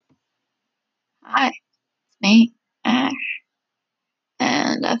Hi, it's me, Ash,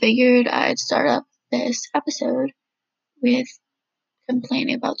 and I figured I'd start up this episode with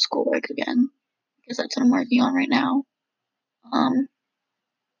complaining about schoolwork again, because that's what I'm working on right now. Um,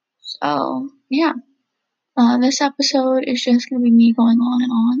 this episode is just gonna be me going on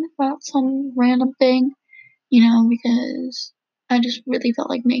and on about some random thing, because I just really felt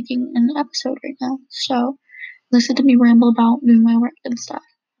like making an episode right now. So, listen to me ramble about doing my work and stuff.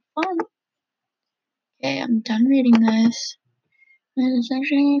 Fun. Okay, I'm done reading this. And it's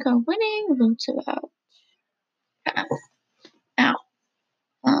actually got winning votes about. Ow.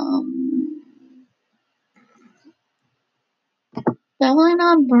 Um, Definitely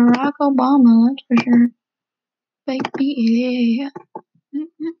not Barack Obama, that's for sure. Baby, yeah.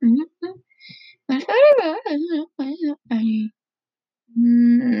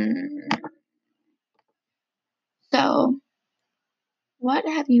 So, what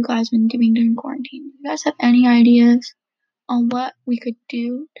have you guys been doing during quarantine? Do you guys have any ideas on what we could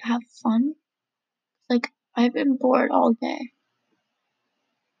do to have fun? Like, I've been bored all day,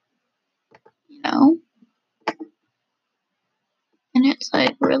 you know? And it's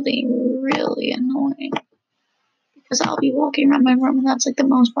like really, really annoying because I'll be walking around my room and that's like the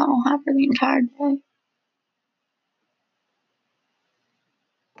most fun I'll have for the entire day.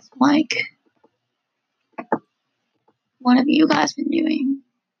 It's like, what have you guys been doing?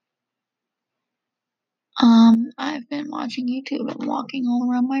 I've been watching YouTube and walking all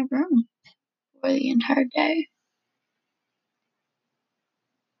around my room for the entire day.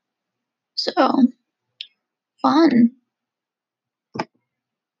 So, fun.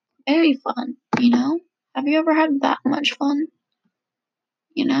 Very fun, you know? Have you ever had that much fun?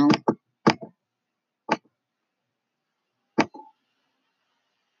 You know?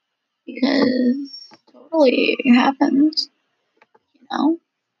 Because totally it happens, you know?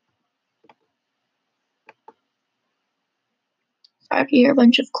 Sorry if you hear a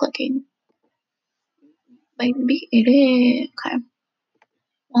bunch of clicking. Maybe it is. Okay.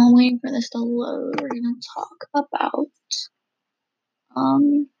 While I'm waiting for this to load, we're gonna talk about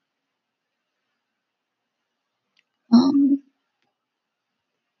um um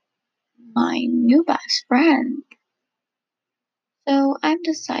my new best friend. So I'm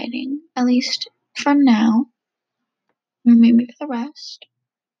deciding, at least from now, or maybe for the rest,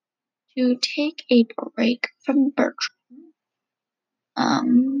 to take a break from Bertram.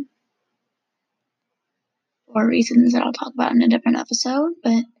 Um, for reasons that I'll talk about in a different episode,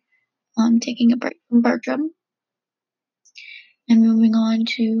 but taking a break from Bertram and moving on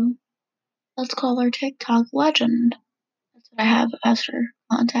to, let's call her TikTok legend. That's what I have as her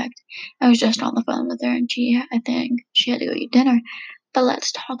contact. I was just on the phone with her and I think she had to go eat dinner. But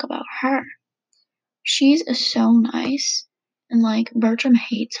let's talk about her. She's so nice, and like Bertram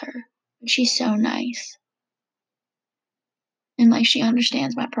hates her, but she's so nice. And like she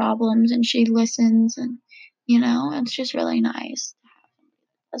understands my problems and she listens, and it's just really nice to have somebody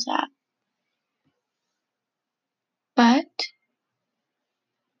that does that. But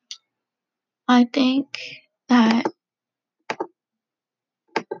I think that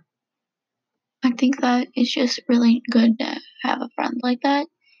it's just really good to have a friend like that.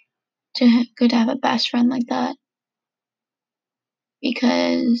 Good to have a best friend like that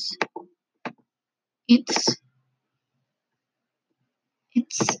because it's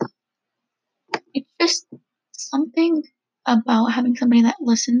it's it's just something about having somebody that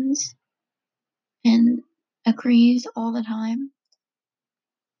listens and agrees all the time.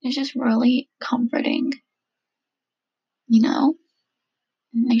 It's just really comforting, you know?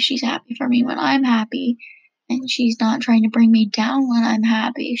 And like she's happy for me when I'm happy, and she's not trying to bring me down when I'm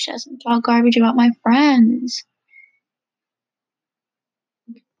happy. She doesn't talk garbage about my friends.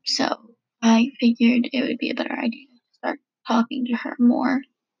 So I figured it would be a better idea to start talking to her more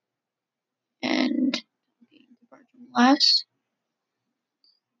and talking to Bertram less.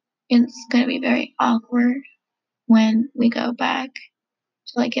 It's gonna be very awkward when we go back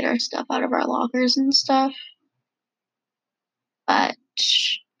to like get our stuff out of our lockers and stuff. But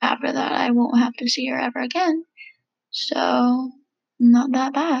after that, I won't have to see her ever again. So, not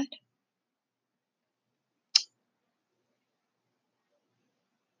that bad.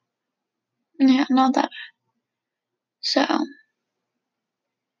 Yeah, not that bad. So, I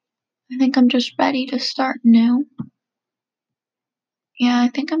think I'm just ready to start new. Yeah, I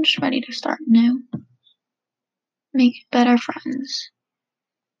think I'm just ready to start new. Make better friends.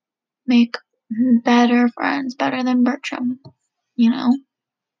 Make better friends, better than Bertram, you know?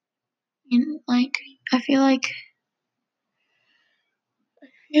 And like, I feel like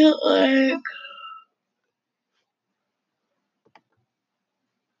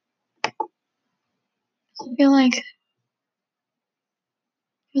I feel like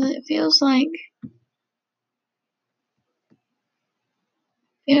it feels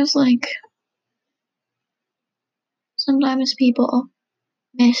like sometimes people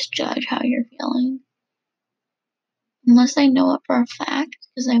misjudge how you're feeling unless they know it for a fact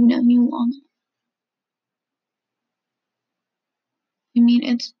because they've known you long enough. I mean,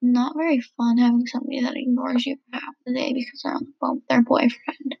 it's not very fun having somebody that ignores you for half the day because they're on the phone with their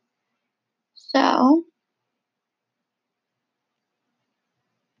boyfriend. So,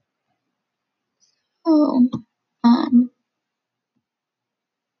 oh, um,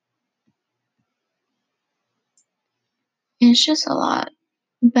 it's just a lot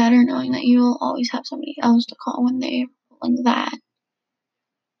better knowing that you will always have somebody else to call when they're pulling that.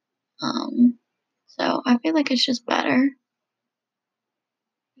 Um, so I feel like it's just better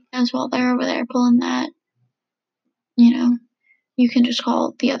because while they're over there pulling that, you know, you can just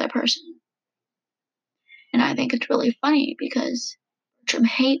call the other person. And I think it's really funny because Bertram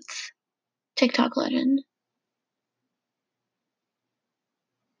hates TikTok Legend.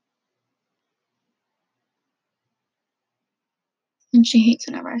 And she hates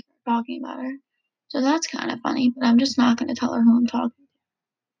whenever I start talking about her. So that's kind of funny, but I'm just not going to tell her who I'm talking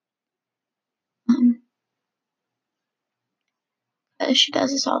to. 'Cause she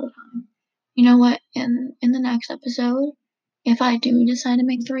does this all the time. You know what? In the next episode, if I do decide to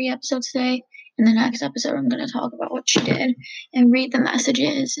make 3 episodes today, in the next episode, I'm going to talk about what she did and read the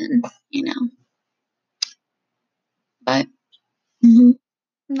messages and, but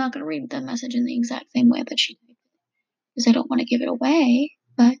I'm not going to read the message in the exact same way that she did because I don't want to give it away.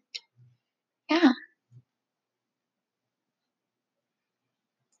 But yeah.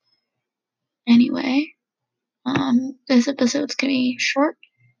 Anyway, this episode's gonna be short.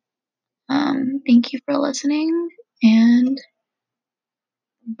 Thank you for listening and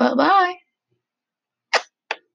bye bye.